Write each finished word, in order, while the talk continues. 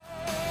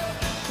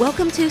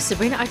Welcome to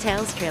Sabrina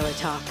Artel's Trailer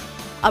Talk.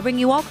 I'll bring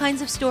you all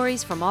kinds of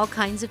stories from all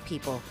kinds of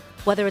people.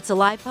 Whether it's a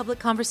live public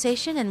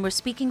conversation and we're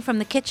speaking from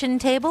the kitchen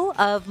table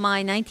of my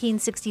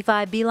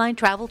 1965 Beeline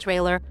travel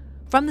trailer,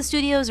 from the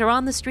studios or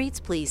on the streets,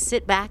 please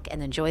sit back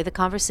and enjoy the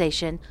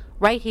conversation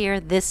right here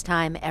this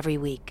time every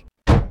week.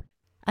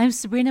 I'm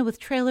Sabrina with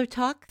Trailer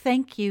Talk.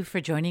 Thank you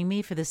for joining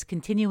me for this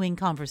continuing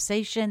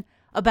conversation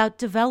about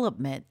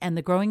development and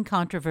the growing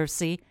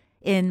controversy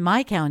in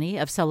my county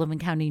of Sullivan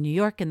County, New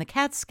York, in the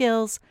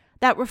Catskills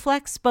that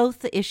reflects both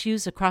the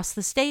issues across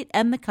the state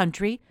and the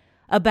country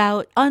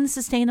about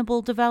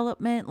unsustainable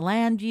development,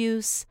 land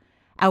use,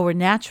 our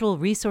natural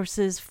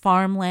resources,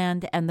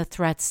 farmland, and the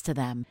threats to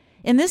them.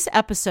 In this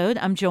episode,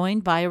 I'm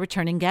joined by a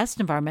returning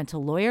guest,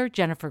 environmental lawyer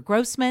Jennifer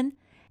Grossman,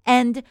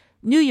 and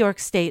New York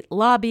State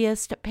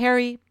lobbyist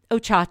Perry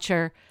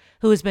Ochacher,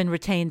 who has been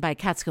retained by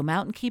Catskill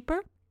Mountain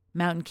Keeper.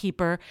 Mountain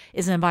Keeper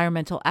is an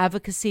environmental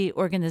advocacy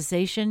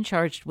organization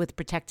charged with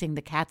protecting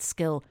the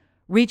Catskill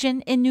region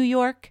in New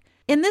York.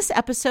 In this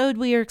episode,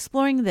 we are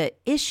exploring the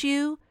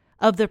issue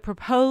of the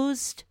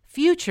proposed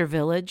future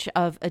village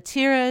of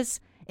Ateres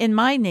in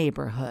my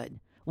neighborhood.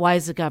 Why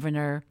is the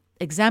governor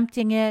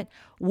exempting it?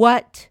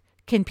 What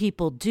can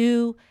people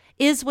do?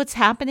 Is what's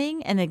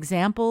happening an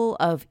example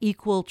of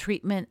equal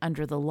treatment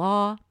under the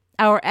law?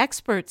 Our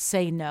experts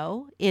say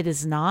no, it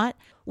is not.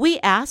 We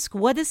ask,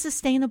 what is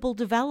sustainable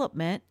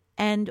development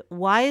and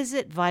why is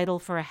it vital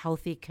for a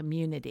healthy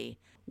community?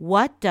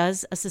 What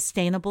does a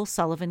sustainable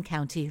Sullivan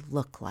County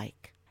look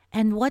like?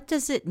 And what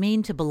does it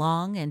mean to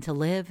belong and to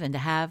live and to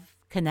have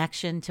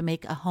connection, to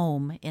make a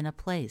home in a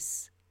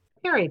place?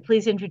 Perry,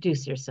 please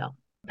introduce yourself.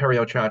 Perry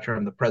Ochacher.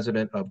 I'm the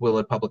president of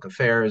Willett Public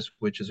Affairs,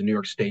 which is a New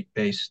York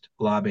State-based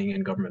lobbying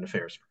and government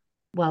affairs firm.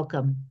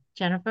 Welcome.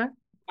 Jennifer?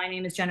 My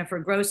name is Jennifer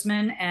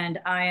Grossman, and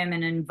I am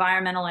an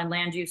environmental and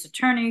land use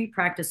attorney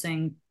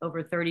practicing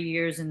over 30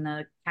 years in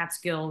the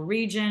Catskill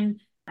region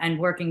and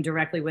working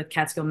directly with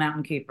Catskill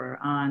Mountain Keeper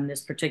on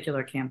this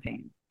particular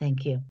campaign.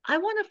 Thank you. I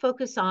want to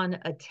focus on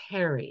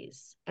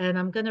Ateres, and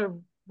I'm going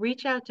to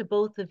reach out to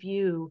both of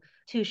you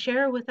to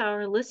share with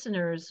our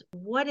listeners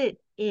what it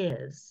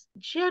is.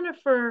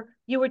 Jennifer,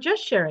 you were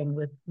just sharing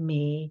with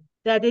me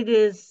that it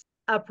is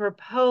a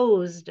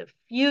proposed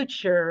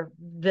future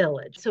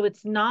village. So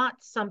it's not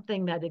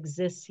something that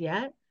exists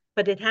yet,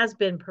 but it has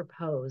been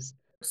proposed.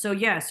 So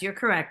yes, you're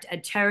correct.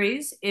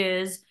 Ateres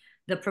is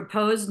the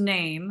proposed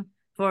name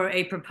for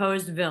a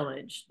proposed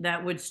village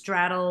that would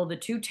straddle the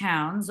two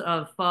towns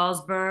of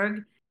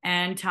Fallsburg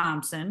and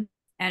Thompson,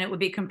 and it would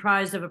be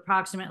comprised of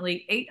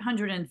approximately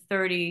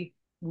 830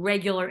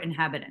 regular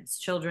inhabitants,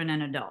 children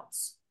and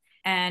adults.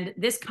 And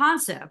this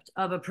concept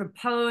of a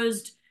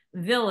proposed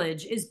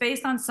village is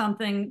based on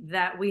something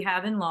that we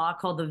have in law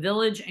called the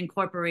Village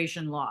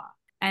Incorporation Law.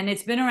 And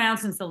it's been around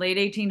since the late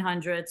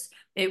 1800s.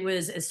 It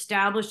was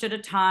established at a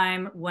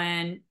time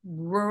when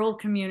rural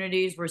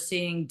communities were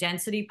seeing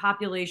density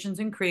populations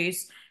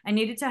increase and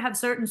needed to have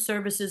certain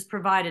services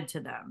provided to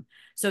them.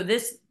 So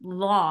this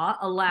law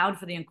allowed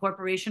for the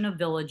incorporation of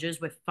villages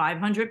with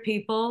 500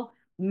 people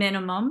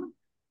minimum,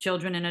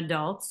 children and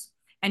adults,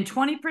 and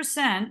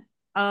 20%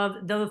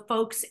 of the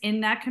folks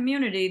in that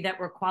community that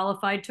were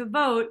qualified to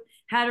vote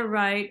had a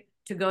right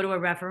to go to a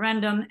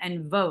referendum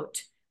and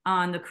vote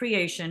on the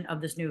creation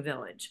of this new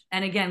village.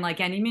 And again,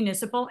 like any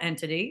municipal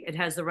entity, it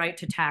has the right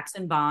to tax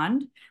and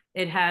bond.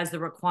 It has the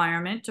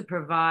requirement to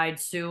provide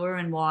sewer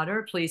and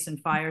water, police and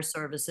fire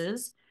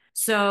services.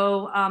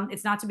 So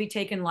it's not to be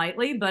taken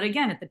lightly. But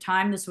again, at the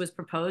time this was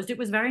proposed, it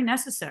was very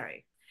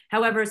necessary.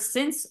 However,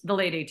 since the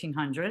late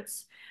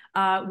 1800s,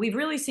 we've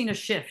really seen a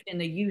shift in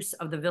the use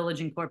of the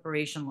Village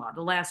Incorporation Law.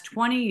 The last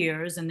 20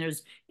 years, and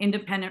there's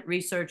independent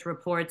research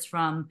reports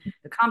from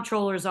the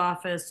Comptroller's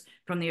Office,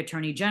 from the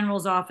Attorney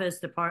General's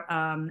Office,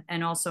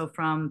 and also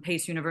from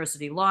Pace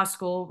University Law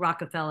School,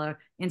 Rockefeller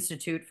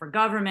Institute for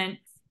Government,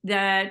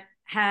 that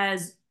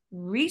has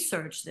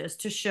researched this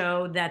to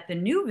show that the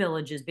new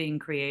villages being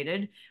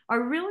created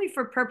are really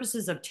for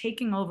purposes of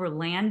taking over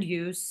land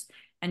use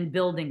and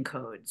building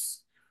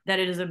codes. That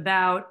it is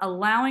about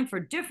allowing for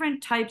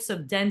different types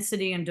of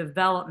density and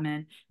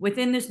development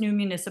within this new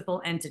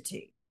municipal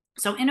entity.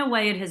 So in a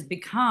way, it has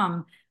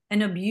become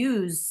an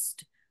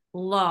abused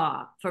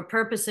law for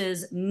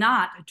purposes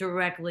not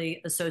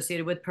directly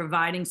associated with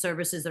providing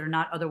services that are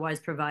not otherwise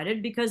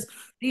provided, because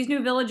these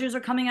new villages are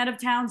coming out of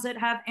towns that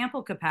have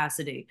ample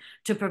capacity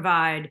to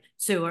provide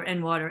sewer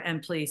and water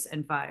and police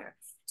and fire.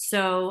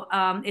 So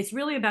it's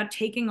really about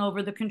taking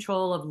over the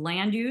control of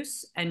land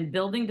use and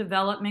building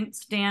development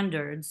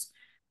standards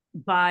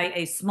by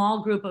a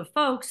small group of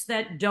folks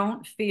that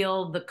don't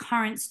feel the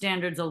current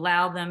standards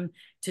allow them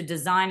to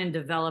design and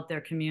develop their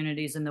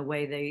communities in the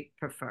way they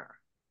prefer.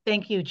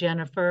 Thank you,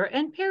 Jennifer.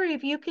 And Perry,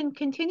 if you can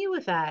continue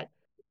with that.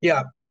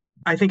 Yeah,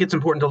 I think it's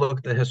important to look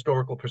at the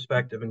historical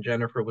perspective, and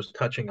Jennifer was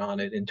touching on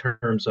it in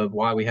terms of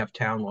why we have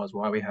town laws,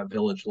 why we have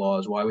village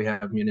laws, why we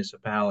have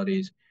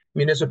municipalities.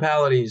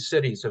 Municipalities,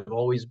 cities have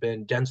always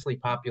been densely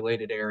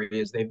populated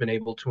areas. They've been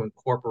able to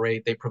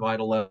incorporate, they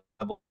provide a level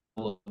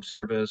of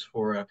service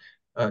for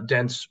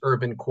dense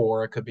urban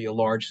core. It could be a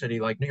large city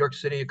like New York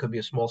City. It could be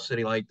a small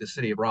city like the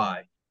city of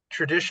Rye.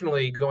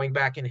 Traditionally, going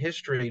back in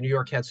history, New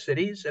York had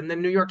cities and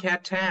then New York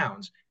had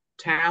towns.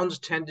 Towns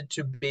tended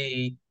to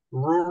be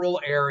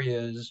rural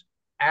areas,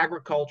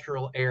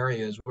 agricultural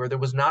areas where there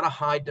was not a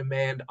high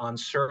demand on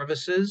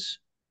services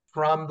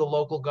from the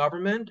local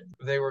government.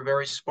 They were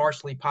very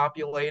sparsely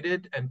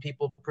populated, and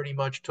people pretty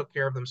much took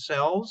care of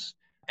themselves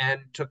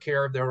and took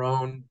care of their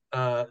own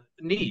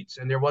needs.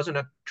 And there wasn't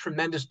a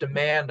tremendous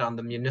demand on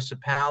the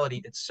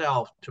municipality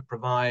itself to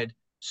provide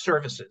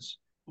services.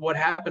 What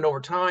happened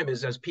over time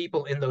is as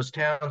people in those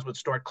towns would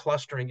start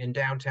clustering in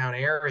downtown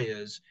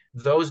areas,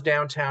 those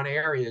downtown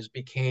areas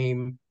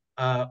became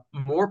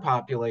more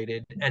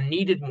populated and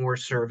needed more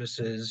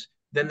services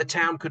than the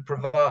town could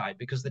provide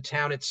because the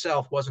town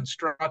itself wasn't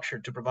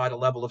structured to provide a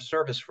level of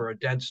service for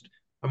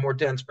a more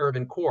dense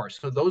urban core.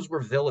 So those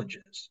were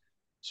villages.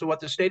 So what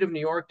the state of New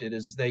York did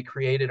is they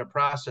created a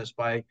process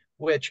by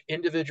which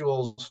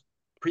individuals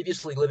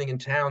previously living in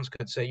towns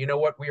could say, you know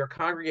what, we are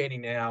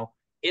congregating now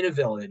in a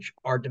village.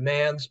 Our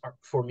demands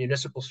for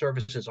municipal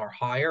services are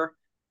higher: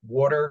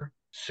 water,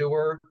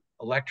 sewer,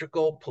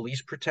 electrical,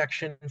 police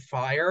protection,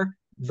 fire.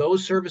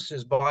 Those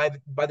services, by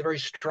the very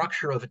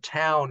structure of a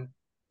town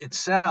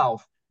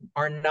itself,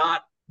 are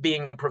not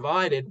being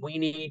provided. We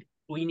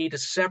need a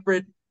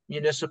separate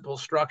municipal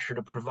structure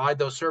to provide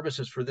those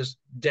services for this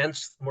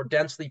more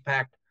densely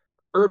packed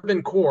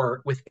urban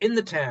core within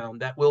the town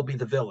that will be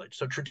the village.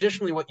 So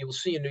traditionally, what you will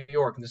see in New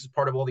York, and this is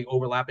part of all the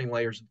overlapping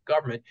layers of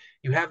government,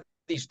 you have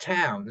these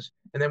towns,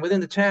 and then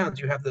within the towns,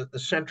 you have the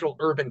central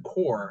urban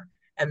core,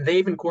 and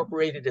they've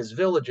incorporated as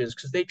villages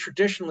because they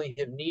traditionally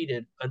have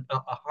needed a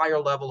higher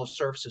level of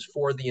services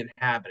for the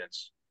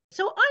inhabitants.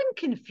 So I'm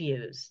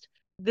confused.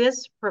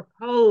 This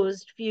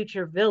proposed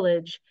future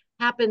village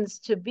happens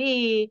to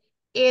be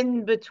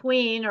in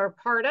between or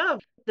part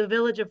of the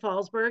village of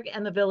Fallsburg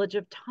and the village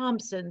of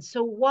Thompson.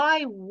 So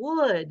why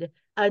would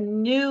a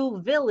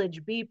new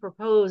village be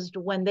proposed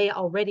when they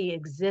already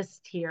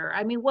exist here?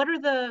 I mean, what are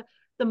the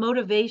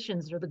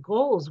motivations or the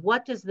goals?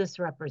 What does this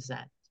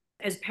represent?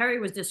 As Perry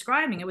was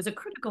describing, it was a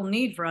critical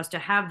need for us to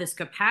have this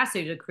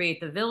capacity to create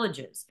the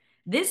villages.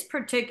 This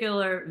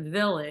particular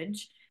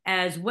village,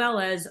 as well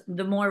as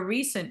the more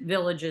recent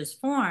villages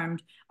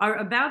formed, are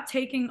about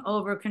taking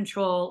over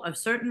control of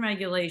certain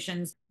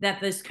regulations that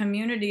this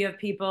community of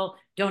people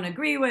don't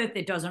agree with.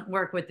 It doesn't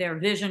work with their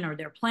vision or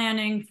their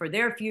planning for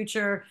their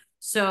future.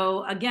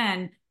 So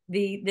again,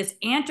 this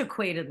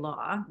antiquated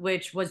law,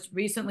 which was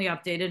recently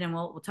updated, and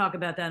we'll talk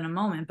about that in a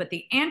moment, but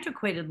the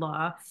antiquated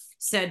law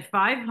said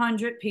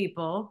 500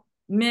 people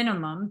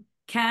minimum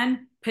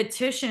can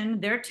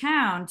petition their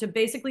town to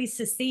basically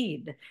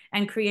secede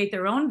and create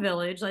their own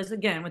village, as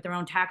again, with their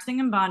own taxing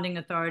and bonding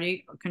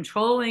authority,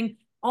 controlling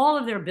all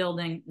of their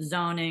building,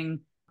 zoning,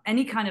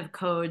 any kind of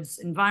codes,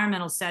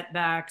 environmental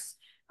setbacks.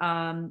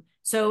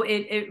 So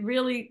it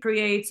really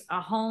creates a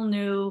whole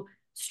new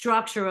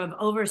structure of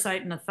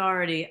oversight and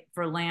authority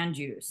for land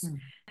use.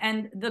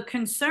 And the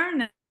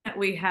concern that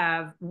we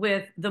have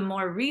with the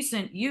more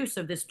recent use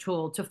of this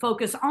tool to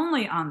focus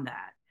only on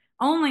that,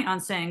 only on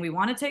saying we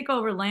want to take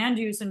over land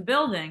use and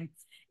building,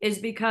 is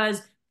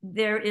because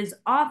there is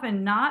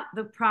often not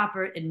the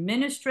proper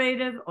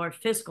administrative or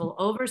fiscal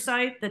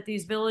oversight that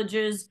these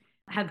villages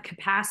have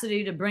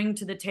capacity to bring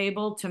to the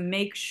table to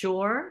make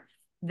sure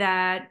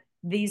that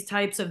these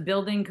types of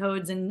building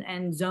codes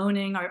and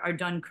zoning are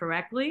done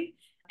correctly,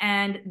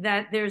 and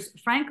that there's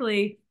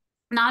frankly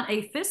not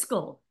a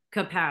fiscal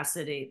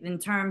capacity in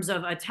terms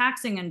of a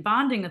taxing and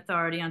bonding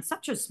authority on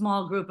such a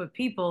small group of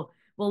people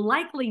will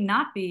likely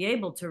not be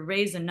able to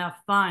raise enough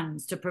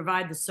funds to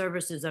provide the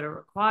services that are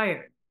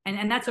required.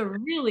 And that's a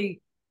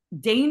really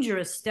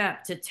dangerous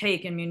step to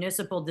take in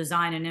municipal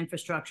design and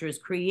infrastructure, is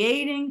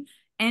creating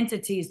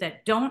entities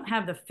that don't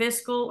have the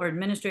fiscal or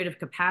administrative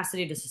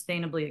capacity to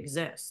sustainably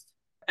exist.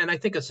 And I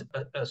think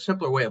a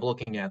simpler way of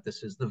looking at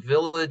this is the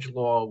village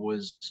law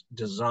was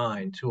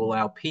designed to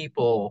allow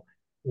people,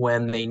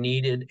 when they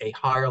needed a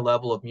higher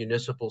level of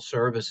municipal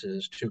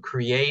services, to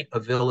create a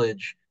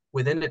village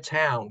within a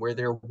town where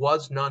there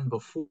was none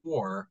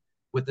before,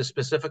 with the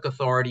specific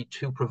authority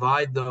to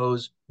provide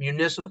those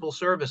municipal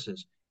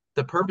services.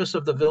 The purpose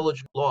of the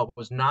village law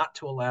was not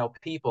to allow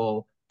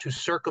people to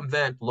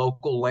circumvent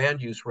local land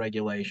use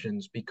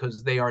regulations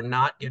because they are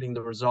not getting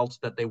the results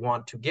that they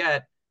want to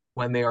get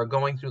when they are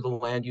going through the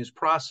land use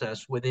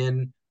process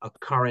within a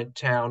current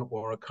town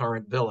or a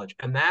current village.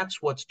 And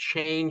that's what's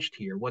changed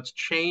here. What's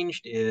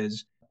changed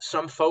is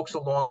some folks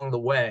along the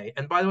way,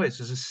 and by the way, this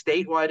is a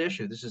statewide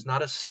issue. This is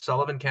not a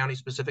Sullivan County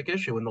specific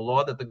issue. In the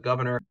law that the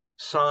governor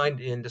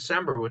signed in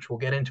December, which we'll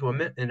get into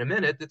in a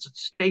minute, it's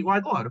a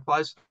statewide law. It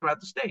applies throughout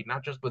the state,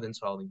 not just within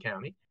Sullivan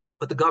County.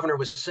 But the governor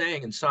was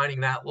saying in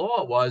signing that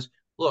law was,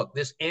 look,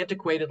 this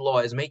antiquated law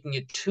is making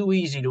it too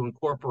easy to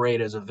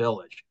incorporate as a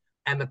village.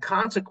 And the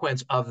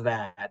consequence of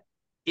that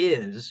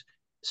is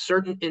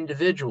certain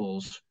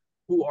individuals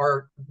who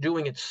are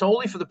doing it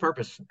solely for the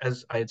purpose,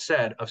 as I had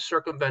said, of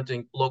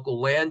circumventing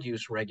local land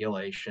use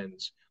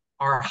regulations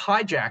are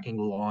hijacking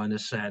the law in a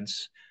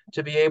sense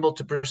to be able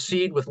to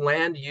proceed with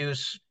land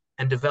use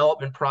and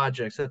development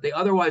projects that they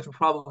otherwise would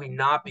probably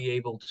not be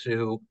able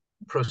to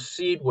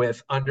proceed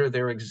with under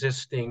their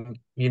existing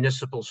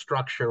municipal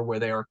structure where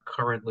they are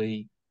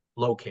currently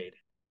located.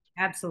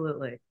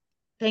 Absolutely.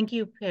 Thank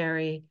you,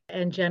 Perry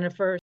and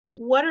Jennifer.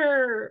 What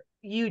are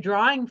you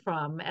drawing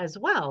from as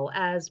well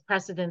as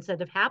precedents that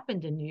have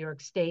happened in New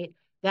York State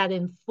that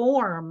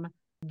inform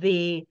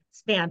the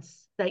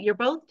stance that you're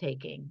both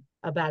taking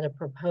about a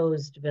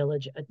proposed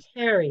village,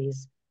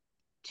 Ateres,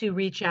 to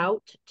reach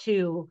out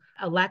to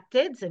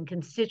electeds and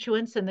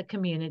constituents in the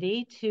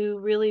community to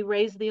really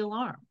raise the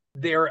alarm?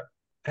 There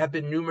have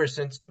been numerous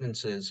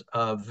instances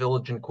of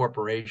village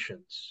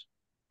incorporations,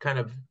 kind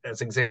of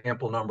as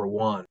example number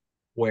one,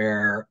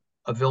 where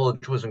a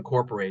village was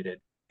incorporated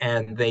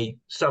and they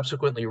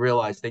subsequently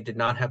realized they did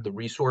not have the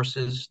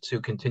resources to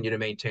continue to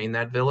maintain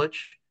that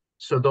village.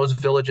 So those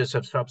villages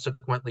have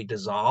subsequently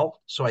dissolved.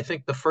 So I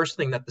think the first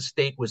thing that the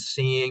state was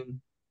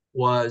seeing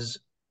was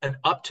an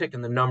uptick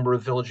in the number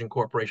of village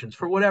incorporations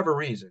for whatever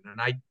reason.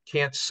 And I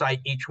can't cite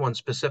each one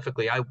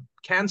specifically. I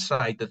can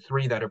cite the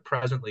three that are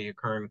presently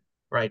occurring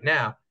right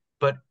now.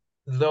 But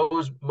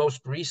those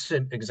most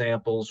recent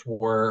examples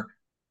were,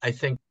 I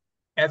think,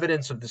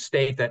 evidence of the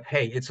state that,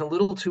 hey, it's a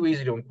little too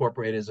easy to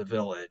incorporate as a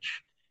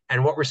village.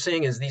 And what we're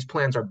seeing is these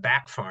plans are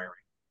backfiring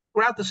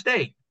throughout the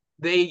state.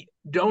 They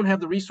don't have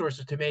the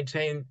resources to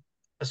maintain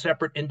a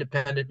separate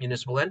independent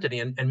municipal entity.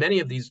 And many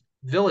of these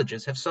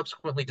villages have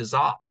subsequently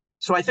dissolved.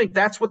 So I think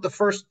that's what the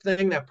first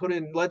thing that put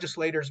in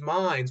legislators'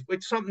 minds,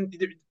 which something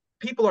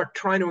people are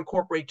trying to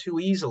incorporate too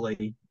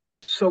easily.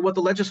 So what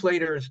the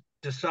legislators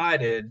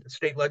decided, the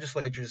state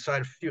legislature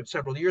decided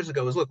several years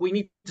ago is, look, we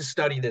need to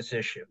study this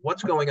issue.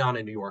 What's going on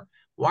in New York?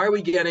 Why are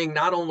we getting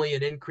not only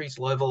an increased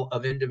level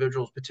of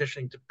individuals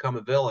petitioning to become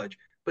a village,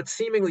 but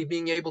seemingly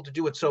being able to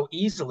do it so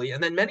easily?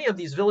 And then many of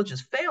these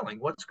villages failing.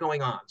 What's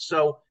going on?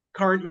 So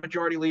current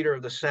majority leader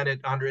of the Senate,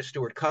 Andrea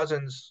Stewart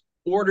Cousins,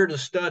 ordered a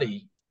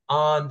study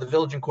on the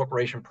village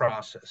incorporation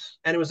process.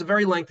 And it was a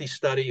very lengthy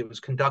study. It was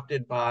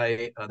conducted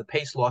by the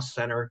Pace Law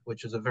Center,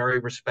 which is a very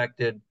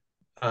respected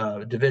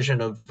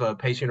division of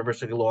Pace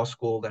University Law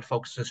School that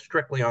focuses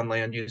strictly on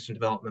land use and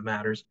development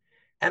matters.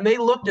 And they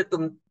looked at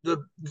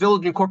the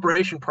village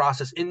incorporation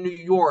process in New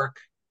York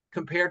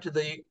compared to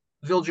the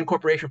village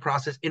incorporation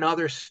process in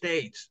other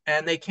states.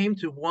 And they came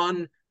to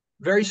one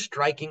very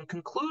striking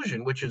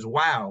conclusion, which is,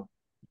 wow,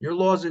 your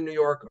laws in New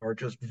York are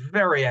just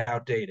very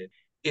outdated.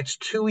 It's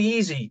too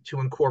easy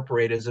to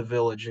incorporate as a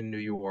village in New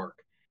York.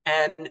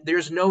 And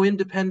there's no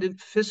independent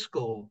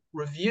fiscal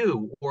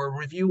review or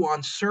review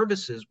on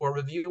services or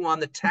review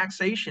on the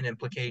taxation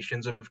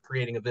implications of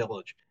creating a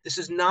village. This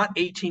is not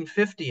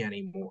 1850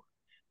 anymore,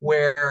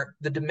 where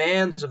the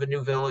demands of a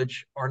new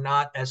village are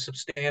not as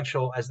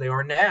substantial as they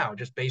are now,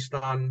 just based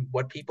on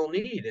what people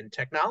need and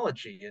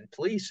technology and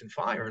police and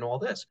fire and all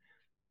this.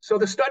 So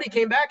the study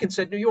came back and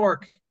said, New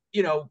York,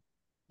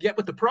 get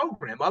with the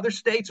program. Other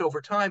states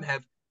over time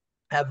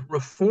have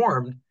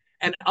reformed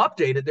and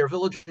updated their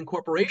village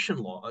incorporation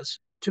laws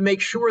to make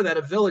sure that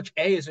a village,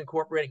 A, is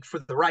incorporating for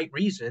the right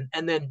reason,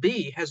 and then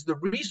B, has the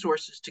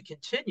resources to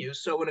continue.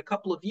 So in a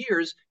couple of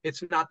years,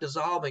 it's not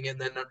dissolving and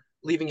then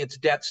leaving its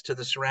debts to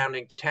the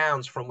surrounding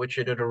towns from which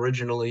it had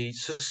originally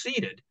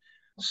seceded.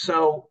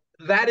 So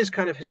that is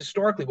kind of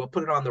historically what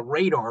put it on the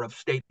radar of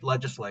state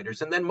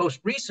legislators. And then most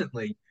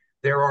recently,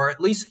 there are at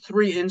least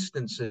 3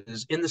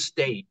 instances in the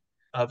state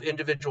of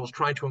individuals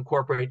trying to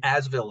incorporate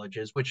as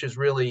villages, which is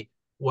really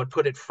what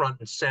put it front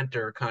and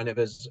center kind of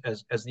as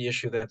the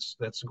issue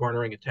that's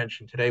garnering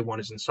attention today. One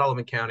is in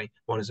Sullivan County,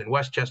 one is in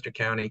Westchester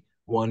County,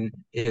 one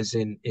is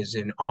in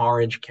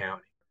Orange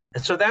County.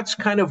 And so that's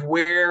kind of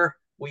where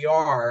we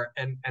are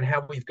and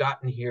how we've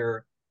gotten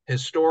here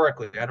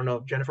historically. I don't know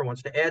if Jennifer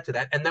wants to add to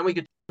that. And then we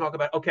could talk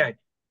about, okay,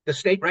 the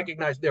state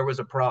recognized there was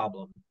a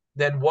problem.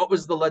 Then what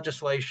was the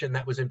legislation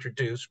that was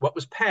introduced? What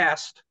was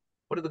passed?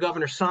 What did the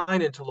governor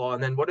sign into law?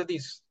 And then what are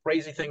these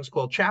crazy things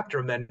called chapter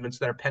amendments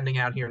that are pending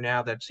out here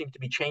now that seem to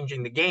be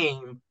changing the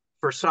game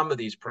for some of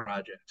these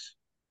projects?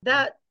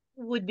 That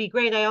would be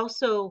great. I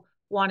also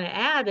want to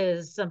add,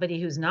 as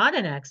somebody who's not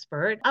an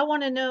expert, I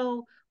want to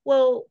know,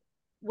 well,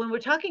 when we're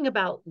talking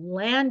about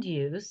land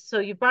use, so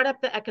you brought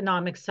up the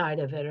economic side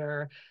of it,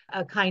 or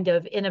a kind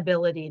of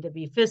inability to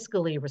be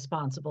fiscally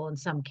responsible in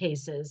some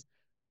cases.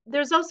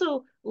 There's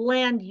also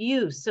land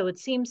use. So it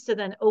seems to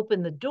then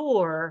open the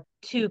door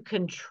to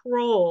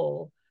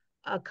control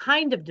a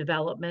kind of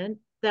development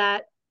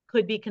that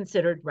could be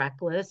considered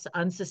reckless,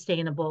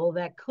 unsustainable,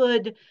 that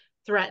could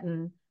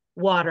threaten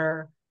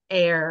water,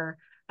 air,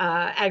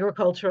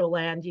 agricultural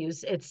land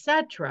use,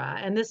 etc.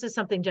 And this is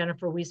something,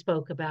 Jennifer, we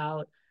spoke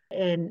about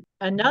in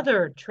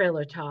another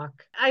trailer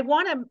talk. I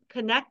want to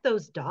connect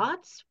those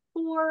dots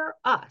for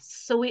us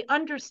so we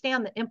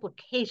understand the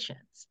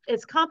implications.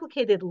 It's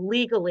complicated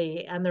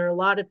legally, and there are a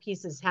lot of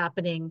pieces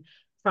happening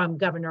from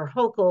Governor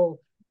Hochul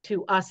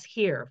to us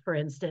here, for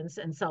instance,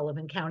 in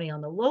Sullivan County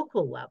on the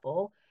local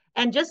level.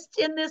 And just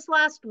in this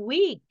last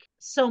week,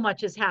 so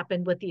much has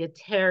happened with the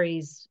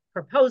Ateres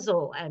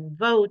proposal and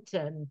vote.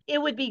 And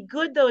it would be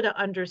good, though, to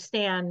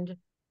understand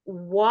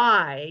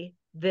why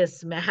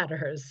this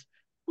matters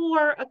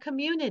for a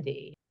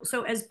community.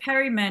 So, as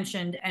Perry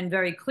mentioned, and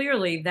very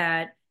clearly,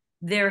 that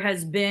there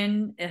has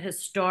been a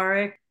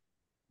historic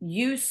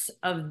use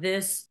of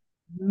this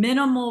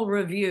minimal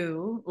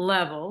review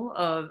level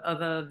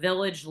of a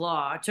village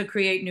law to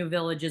create new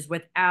villages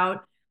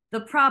without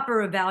the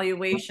proper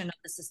evaluation of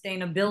the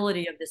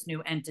sustainability of this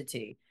new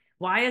entity.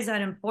 Why is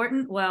that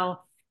important?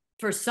 Well,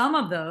 for some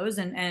of those,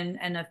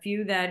 and a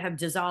few that have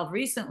dissolved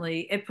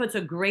recently, it puts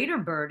a greater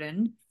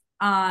burden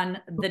on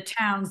the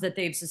towns that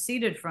they've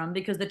seceded from,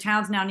 because the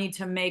towns now need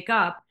to make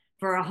up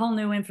for a whole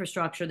new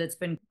infrastructure that's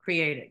been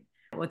created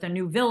with a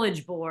new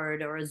village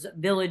board or a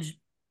village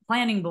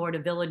planning board, a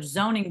village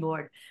zoning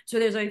board. So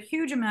there's a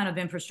huge amount of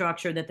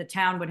infrastructure that the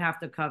town would have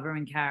to cover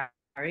and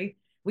carry.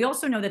 We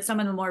also know that some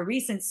of the more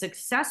recent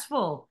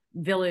successful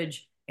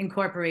village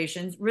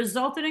incorporations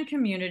resulted in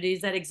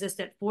communities that exist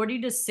at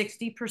 40 to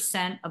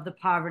 60% of the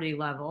poverty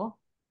level,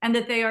 and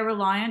that they are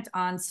reliant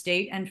on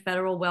state and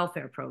federal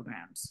welfare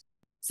programs.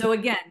 So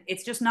again,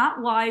 it's just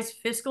not wise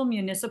fiscal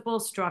municipal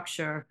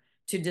structure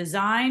to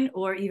design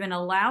or even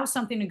allow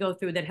something to go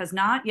through that has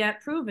not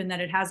yet proven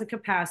that it has a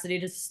capacity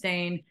to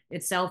sustain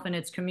itself and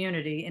its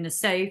community in a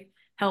safe,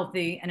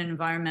 healthy, and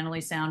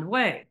environmentally sound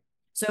way.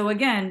 So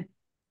again,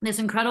 this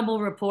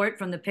incredible report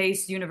from the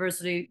Pace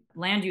University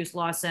Land Use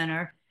Law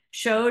Center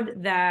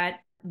showed that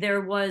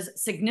there was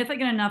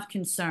significant enough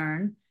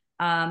concern,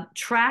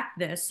 tracked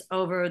this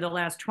over the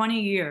last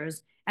 20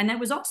 years, and that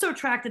was also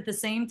tracked at the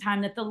same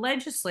time that the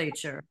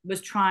legislature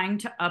was trying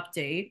to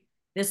update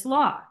this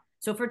law.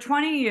 So for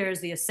 20 years,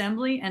 the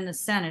Assembly and the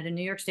Senate in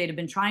New York State have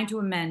been trying to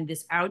amend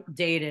this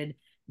outdated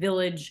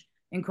village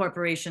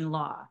incorporation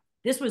law.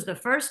 This was the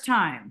first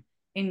time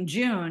in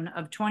June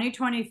of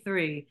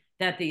 2023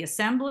 that the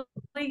Assembly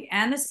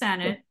and the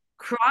Senate,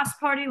 cross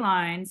party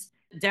lines,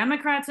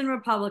 Democrats and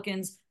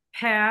Republicans,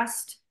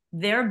 passed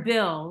their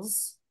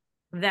bills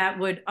that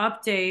would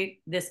update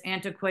this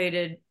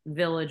antiquated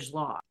village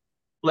law.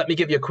 Let me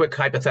give you a quick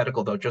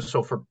hypothetical, though, just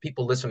so for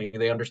people listening,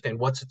 they understand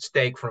what's at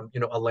stake from,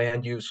 a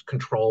land use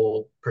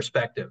control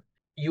perspective.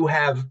 You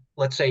have,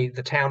 let's say,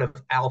 the town of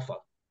Alpha,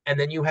 and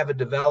then you have a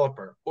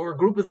developer or a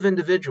group of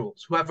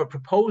individuals who have a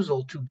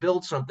proposal to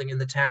build something in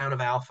the town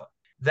of Alpha.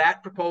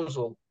 That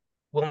proposal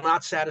will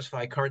not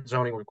satisfy current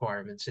zoning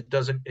requirements. It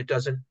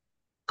doesn't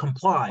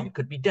comply. It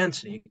could be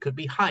density, it could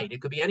be height,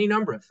 it could be any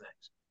number of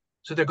things.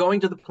 So they're going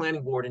to the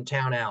planning board in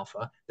town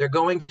Alpha, they're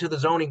going to the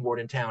zoning board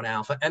in town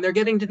Alpha, and they're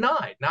getting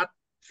denied, not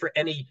for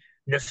any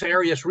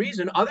nefarious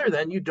reason other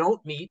than you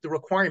don't meet the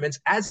requirements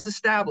as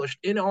established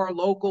in our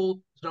local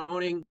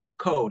zoning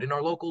code, in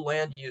our local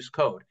land use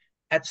code.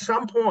 At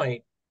some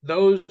point,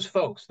 those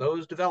folks,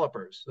 those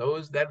developers,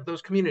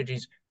 those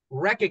communities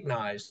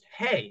recognized,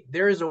 hey,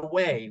 there is a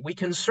way we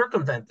can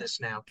circumvent this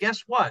now.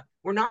 Guess what?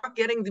 We're not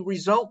getting the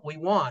result we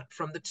want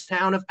from the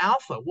town of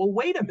Alpha. Well,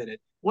 wait a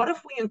minute. What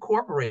if we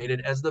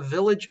incorporated as the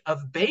village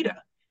of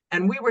Beta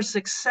and we were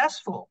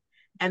successful?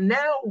 And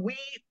now we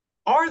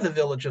are the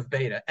village of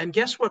Beta. And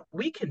guess what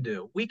we can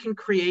do? We can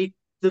create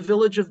the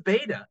village of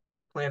Beta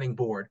planning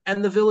board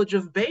and the village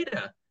of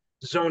Beta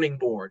zoning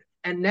board.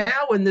 And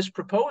now when this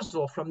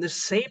proposal from this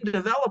same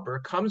developer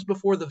comes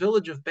before the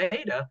village of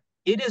Beta,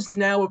 it is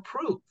now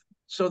approved.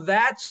 So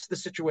that's the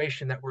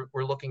situation that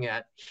we're looking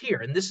at here.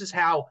 And this is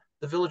how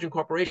the village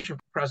incorporation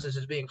process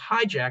is being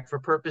hijacked for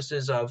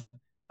purposes of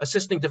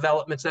assisting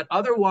developments that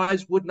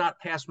otherwise would not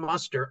pass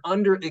muster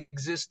under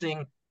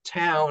existing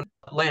town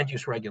land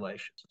use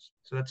regulations.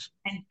 So that's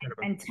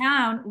and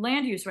town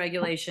land use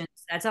regulations,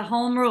 that's a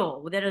home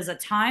rule. That is a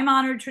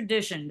time-honored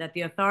tradition that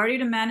the authority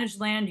to manage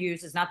land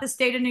use is not the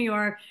state of New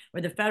York or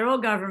the federal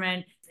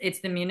government, it's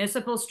the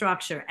municipal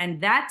structure.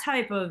 And that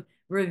type of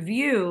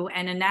review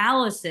and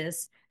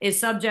analysis is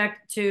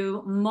subject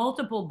to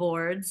multiple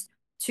boards,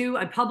 to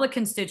a public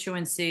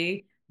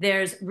constituency.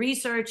 There's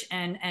research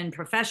and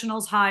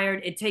professionals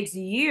hired. It takes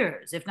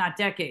years, if not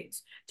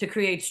decades, to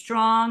create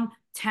strong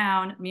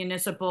town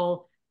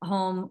municipal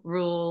home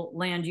rule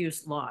land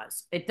use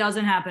laws. It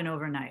doesn't happen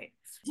overnight.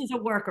 This is a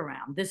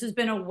workaround. This has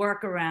been a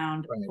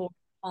workaround for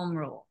home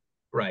rule.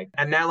 Right.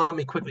 And now let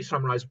me quickly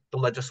summarize the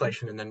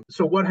legislation. And then,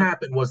 so what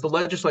happened was the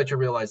legislature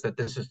realized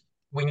that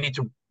we need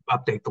to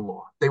update the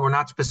law. They were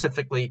not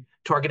specifically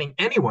targeting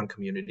any one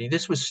community.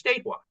 This was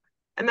statewide.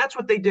 And that's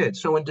what they did.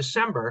 So in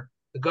December,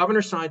 the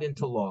governor signed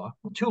into law,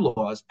 2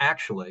 laws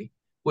actually,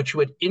 which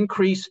would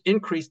increase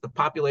the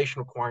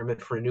population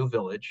requirement for a new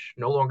village.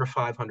 No longer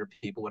 500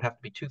 people, would have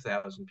to be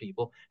 2,000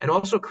 people, and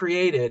also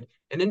created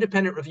an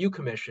independent review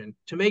commission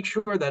to make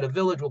sure that a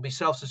village will be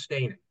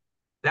self-sustaining.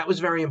 That was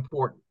very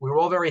important. We were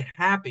all very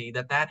happy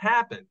that that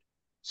happened.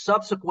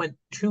 Subsequent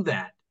to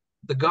that,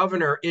 the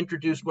governor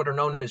introduced what are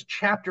known as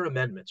chapter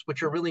amendments,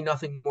 which are really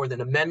nothing more than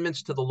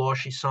amendments to the law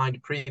she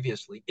signed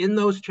previously. In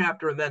those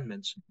chapter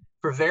amendments,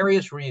 for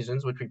various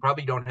reasons, which we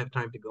probably don't have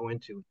time to go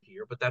into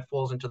here, but that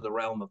falls into the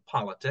realm of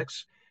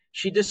politics,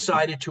 she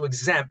decided to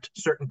exempt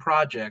certain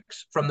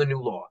projects from the new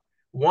law.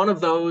 One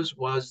of those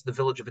was the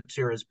Village of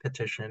Ateres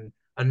petition.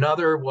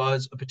 Another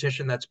was a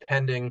petition that's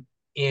pending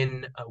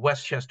in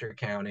Westchester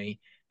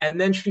County.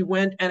 And then she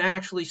went and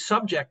actually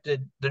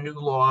subjected the new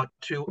law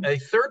to a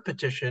third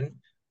petition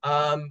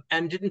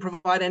and didn't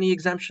provide any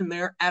exemption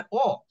there at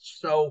all.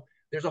 So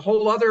there's a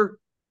whole other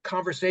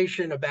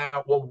conversation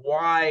about, well,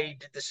 why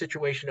did the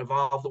situation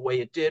evolve the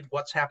way it did?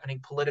 What's happening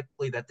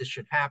politically that this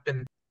should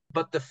happen?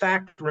 But the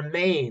fact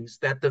remains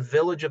that the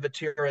Village of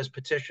Ateres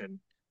petition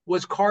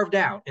was carved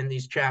out in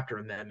these chapter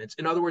amendments.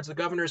 In other words, the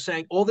governor is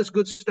saying, all this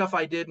good stuff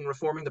I did in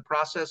reforming the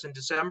process in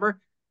December,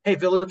 hey,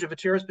 Village of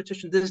Ateres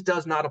petition, this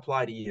does not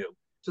apply to you.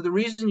 So the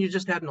reason you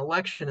just had an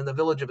election in the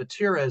Village of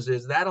Ateres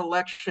is that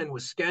election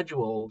was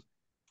scheduled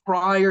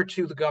prior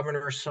to the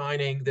governor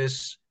signing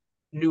this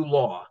new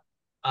law.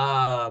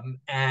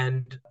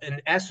 And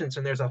in essence,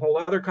 and there's a whole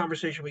other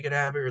conversation we could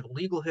have here, the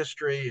legal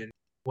history and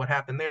what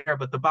happened there.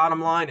 But the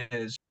bottom line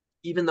is,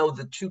 even though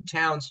the two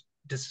towns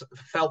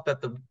felt that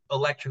the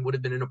election would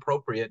have been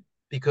inappropriate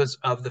because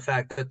of the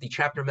fact that the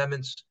chapter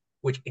amendments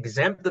which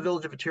exempt the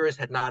Village of Ateres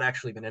had not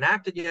actually been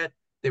enacted yet,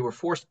 they were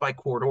forced by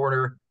court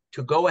order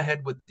to go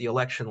ahead with the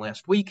election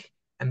last week.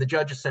 And the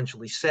judge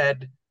essentially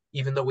said,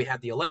 even though we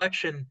had the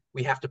election,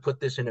 we have to put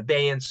this in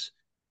abeyance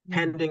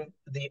pending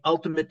the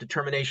ultimate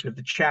determination of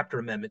the chapter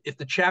amendment. If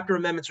the chapter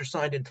amendments are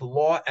signed into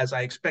law, as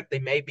I expect they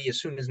may be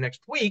as soon as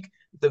next week,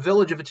 the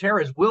Village of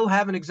Ateres will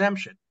have an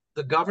exemption.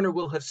 The governor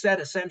will have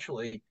said,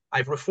 essentially,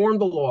 I've reformed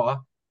the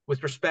law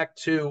with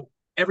respect to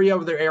every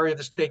other area of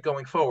the state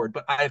going forward,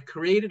 but I've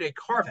created a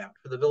carve-out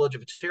for the Village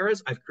of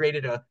Ateres. I've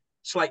created a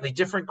slightly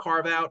different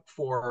carve-out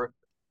for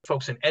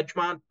folks in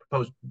Edgemont,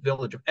 proposed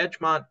Village of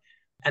Edgemont.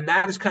 And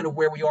that is kind of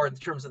where we are in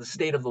terms of the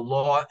state of the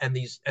law and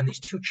these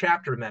two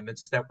chapter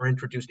amendments that were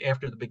introduced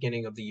after the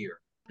beginning of the year.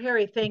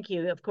 Perry, thank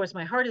you. Of course,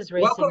 my heart is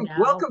racing now.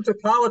 Welcome to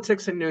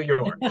politics in New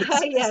York.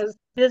 Yes,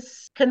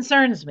 this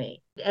concerns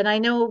me. And I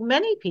know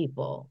many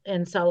people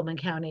in Sullivan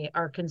County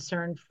are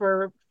concerned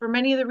for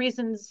many of the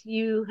reasons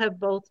you have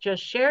both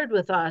just shared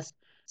with us.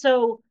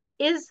 So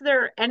is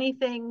there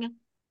anything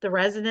the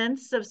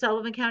residents of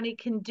Sullivan County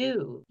can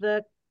do,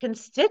 the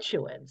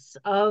constituents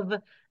of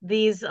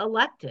these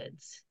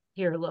electeds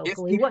here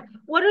locally?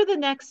 What are the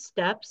next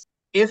steps?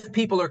 If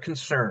people are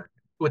concerned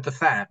with the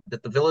fact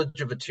that the Village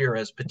of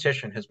Ateres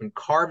petition has been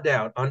carved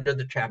out under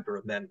the chapter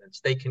amendments,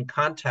 they can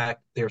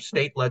contact their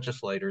state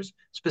legislators,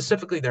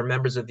 specifically their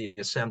members of the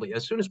assembly,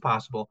 as soon as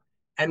possible,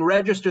 and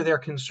register their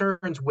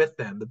concerns with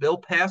them. The bill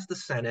passed the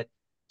Senate.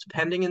 It's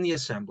pending in the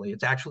assembly.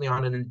 It's actually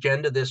on an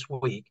agenda this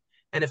week.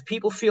 And if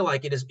people feel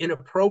like it is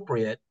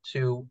inappropriate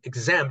to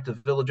exempt the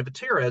Village of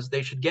Ateres,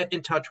 they should get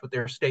in touch with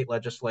their state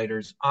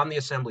legislators on the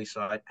assembly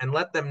side and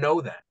let them know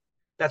that.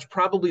 That's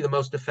probably the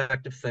most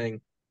effective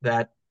thing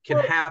that can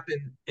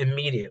happen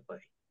immediately.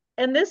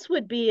 And this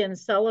would be in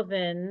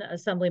Sullivan,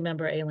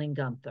 Assemblymember Aileen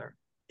Gunther.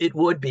 It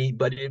would be,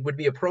 but it would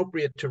be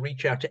appropriate to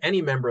reach out to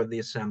any member of the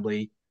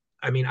assembly.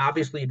 I mean,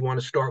 obviously, you'd want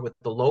to start with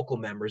the local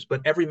members,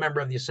 but every member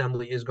of the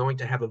assembly is going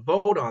to have a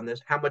vote on this.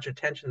 How much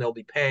attention they'll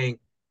be paying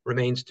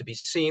remains to be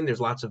seen.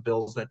 There's lots of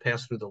bills that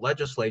pass through the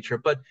legislature,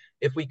 but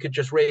if we could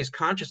just raise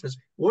consciousness,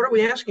 what are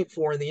we asking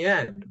for in the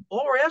end?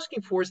 All we're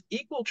asking for is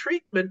equal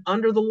treatment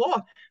under the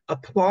law.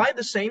 Apply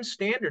the same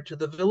standard to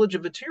the Village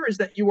of Ateres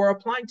that you are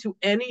applying to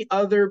any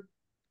other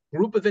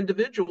group of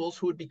individuals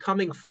who would be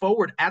coming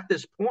forward at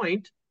this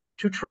point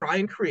to try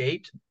and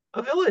create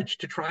a village,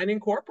 to try and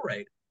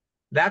incorporate.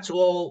 That's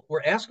all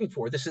we're asking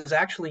for. This is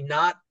actually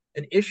not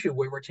an issue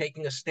where we're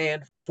taking a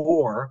stand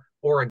for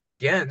or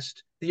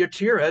against the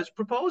Ateres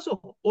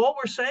proposal. All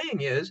we're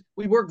saying is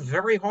we worked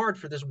very hard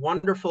for this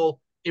wonderful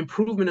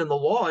improvement in the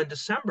law in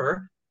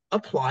December.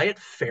 Apply it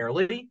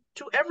fairly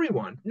to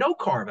everyone. No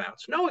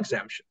carve-outs, no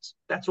exemptions.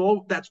 That's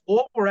all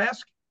we're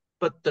asking.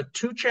 But the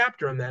two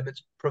chapter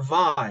amendments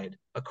provide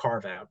a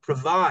carve-out,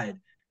 provide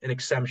an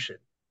exemption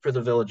for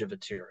the Village of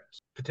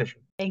Ateres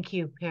petition. Thank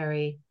you,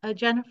 Perry.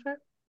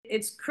 Jennifer?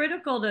 It's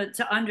critical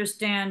to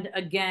understand,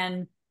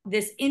 again,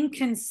 this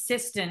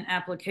inconsistent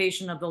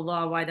application of the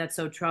law, why that's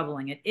so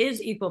troubling. It is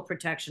equal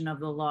protection of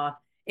the law.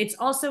 It's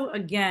also,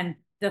 again,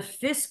 the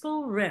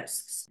fiscal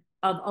risks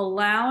of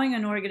allowing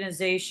an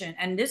organization,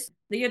 and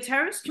the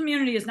Ateres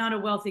community is not a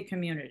wealthy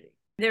community.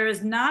 There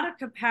is not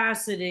a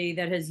capacity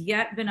that has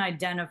yet been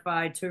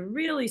identified to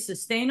really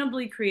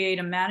sustainably create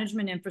a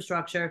management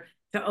infrastructure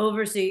to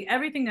oversee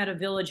everything that a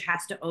village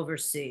has to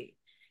oversee.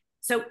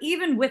 So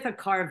even with a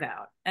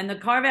carve-out, and the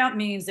carve-out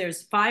means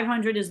there's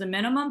 500 is the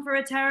minimum for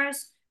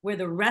Ateres, where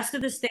the rest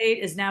of the state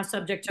is now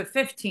subject to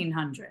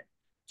 1,500.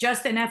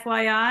 Just an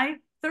FYI,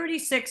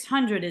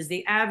 3,600 is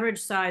the average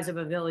size of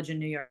a village in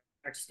New York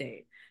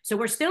State. So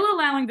we're still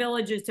allowing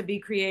villages to be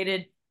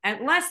created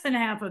at less than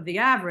half of the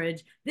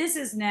average. This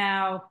is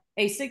now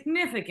a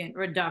significant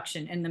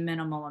reduction in the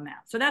minimal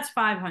amount. So that's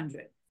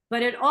 500.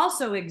 But it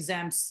also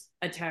exempts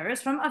Ateres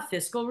from a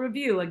fiscal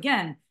review,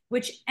 again,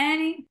 which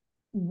any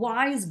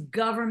wise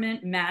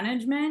government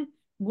management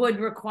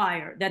would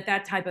require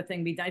that type of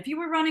thing be done. If you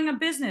were running a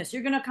business,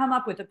 you're going to come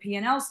up with a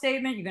P&L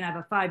statement. You're going to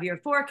have a 5-year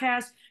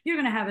forecast. You're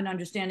going to have an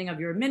understanding of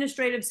your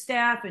administrative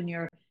staff and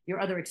your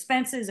other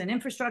expenses and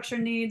infrastructure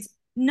needs.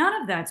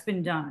 None of that's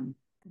been done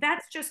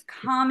That's just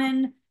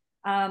common,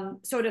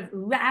 sort of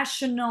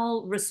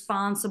rational,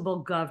 responsible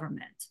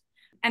government.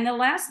 And the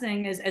last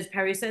thing is, as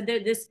Perry said,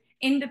 this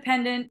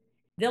independent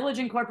Village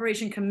and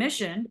Corporation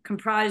Commission,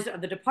 comprised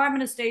of the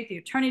Department of State, the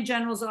Attorney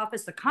General's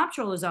office, the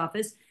Comptroller's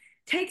office,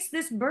 takes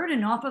this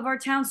burden off of our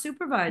town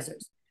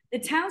supervisors. The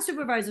town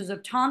supervisors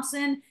of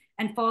Thompson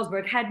and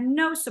Fallsburg had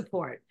no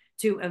support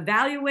to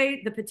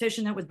evaluate the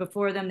petition that was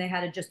before them. They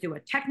had to just do a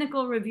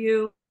technical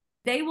review.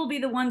 They will be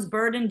the ones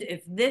burdened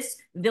if this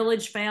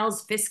village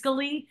fails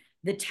fiscally.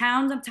 The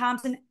towns of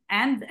Thompson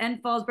and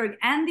Fallsburg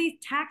and the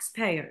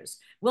taxpayers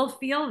will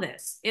feel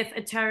this if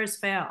Ateres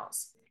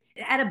fails.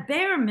 At a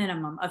bare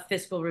minimum, a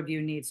fiscal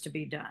review needs to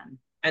be done.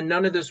 And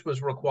none of this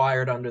was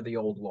required under the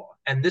old law.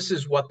 And this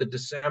is what the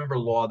December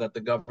law that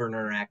the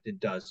governor enacted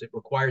does. It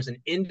requires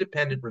an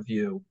independent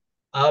review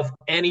of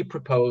any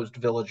proposed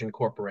village and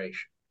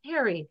corporation.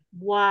 Harry,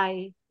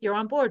 why you're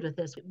on board with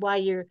this, why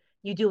you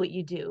do what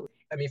you do.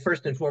 I mean,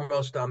 first and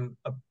foremost,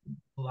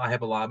 I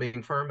have a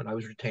lobbying firm, and I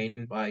was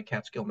retained by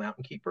Catskill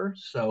Mountain Keeper.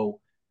 So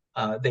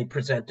they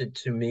presented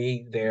to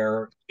me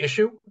their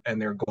issue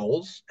and their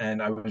goals,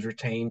 and I was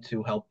retained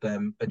to help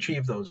them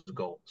achieve those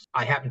goals.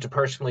 I happen to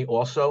personally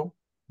also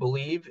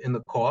believe in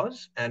the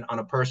cause, and on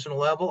a personal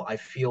level, I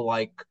feel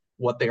like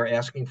what they are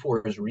asking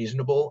for is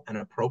reasonable and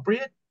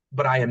appropriate,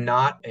 but I am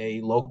not a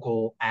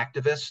local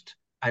activist.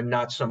 I'm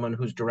not someone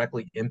who's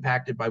directly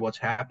impacted by what's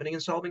happening in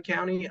Sullivan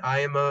County. I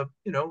am a,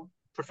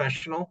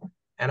 professional,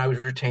 and I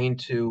was retained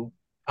to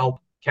help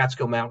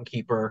Catskill Mountain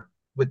Keeper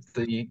with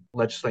the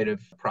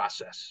legislative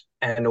process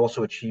and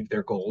also achieve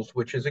their goals,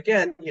 which is,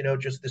 again,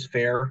 just this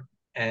fair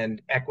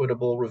and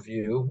equitable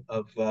review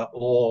of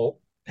all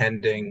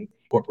pending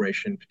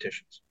corporation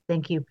petitions.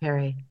 Thank you,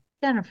 Perry.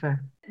 Jennifer.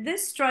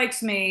 This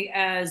strikes me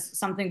as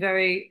something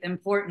very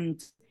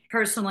important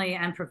personally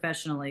and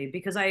professionally,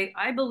 because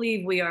I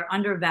believe we are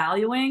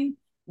undervaluing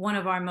one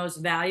of our most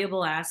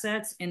valuable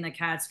assets in the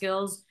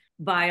Catskills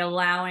by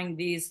allowing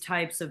these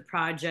types of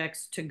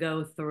projects to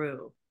go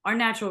through. Our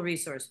natural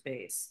resource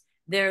base.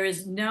 There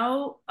is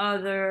no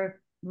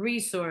other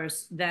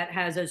resource that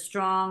has as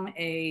strong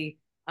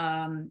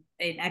an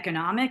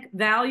economic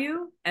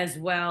value as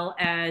well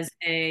as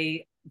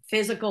a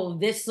physical,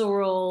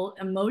 visceral,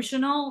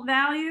 emotional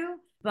value,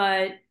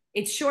 but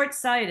it's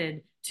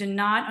short-sighted to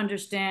not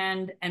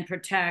understand and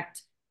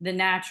protect the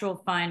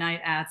natural finite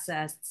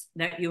assets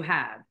that you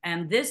have.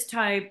 And this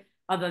type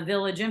of a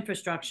village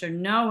infrastructure,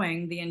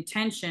 knowing the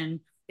intention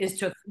is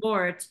to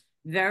thwart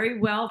very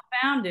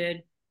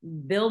well-founded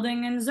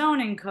building and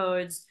zoning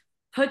codes,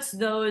 puts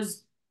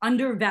those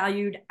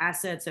undervalued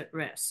assets at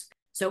risk.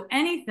 So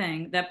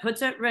anything that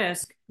puts at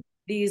risk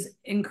these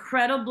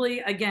incredibly,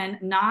 again,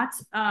 not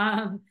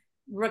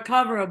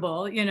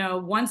recoverable,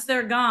 once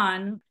they're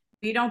gone,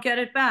 we don't get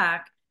it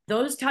back.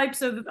 Those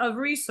types of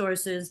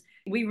resources,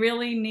 we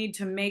really need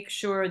to make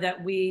sure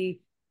that we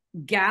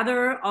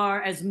gather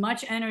as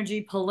much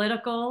energy,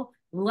 political,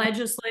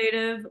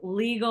 legislative,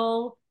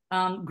 legal,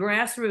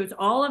 grassroots,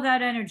 all of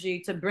that energy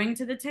to bring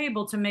to the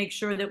table to make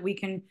sure that we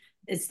can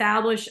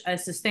establish a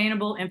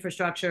sustainable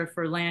infrastructure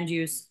for land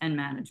use and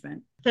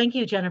management. Thank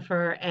you,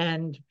 Jennifer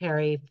and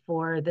Perry,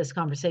 for this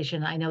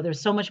conversation. I know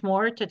there's so much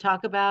more to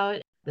talk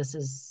about. This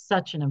is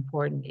such an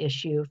important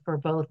issue for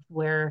both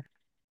where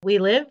we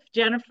live,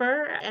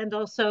 Jennifer, and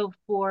also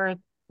for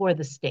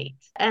the state,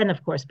 and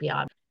of course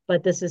beyond.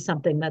 But this is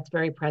something that's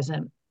very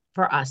present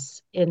for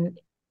us in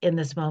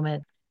this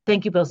moment.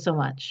 Thank you both so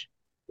much.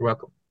 You're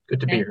welcome.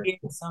 Good to be here. Thank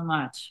you so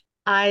much.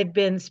 I've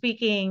been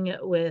speaking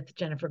with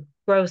Jennifer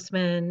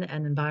Grossman,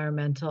 an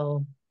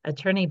environmental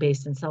attorney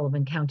based in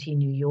Sullivan County,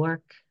 New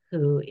York,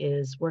 who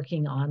is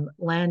working on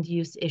land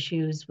use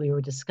issues. We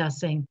were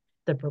discussing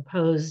the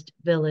proposed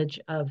village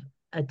of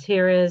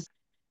Ateres.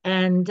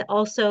 And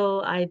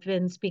also I've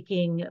been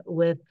speaking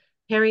with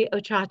Perry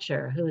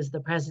Ochacher, who is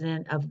the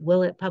president of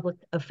Willett Public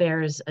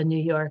Affairs, a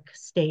New York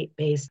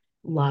state-based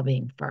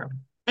lobbying firm.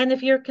 And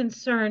if you're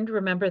concerned,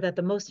 remember that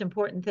the most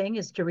important thing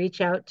is to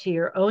reach out to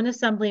your own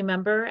assembly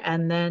member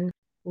and then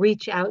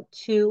reach out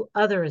to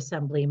other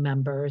assembly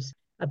members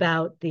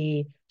about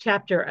the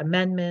chapter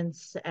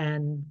amendments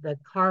and the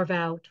carve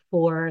out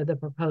for the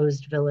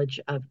proposed village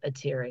of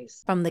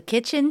Ateres. From the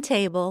kitchen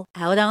table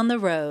out on the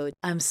road,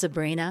 I'm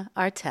Sabrina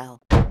Artel.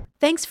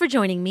 Thanks for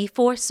joining me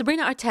for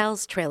Sabrina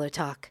Artel's Trailer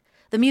Talk.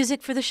 The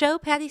music for the show,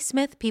 Patti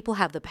Smith, People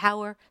Have the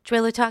Power.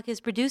 Trailer Talk is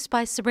produced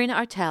by Sabrina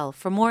Artel.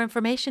 For more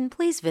information,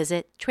 please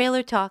visit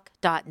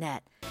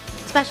trailertalk.net.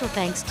 Special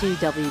thanks to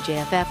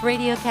WJFF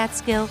Radio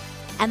Catskill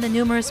and the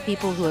numerous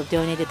people who have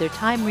donated their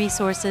time,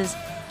 resources,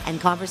 and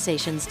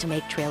conversations to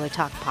make Trailer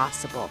Talk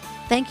possible.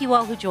 Thank you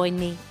all who joined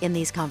me in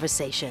these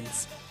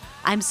conversations.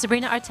 I'm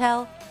Sabrina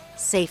Artel.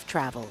 Safe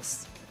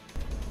travels.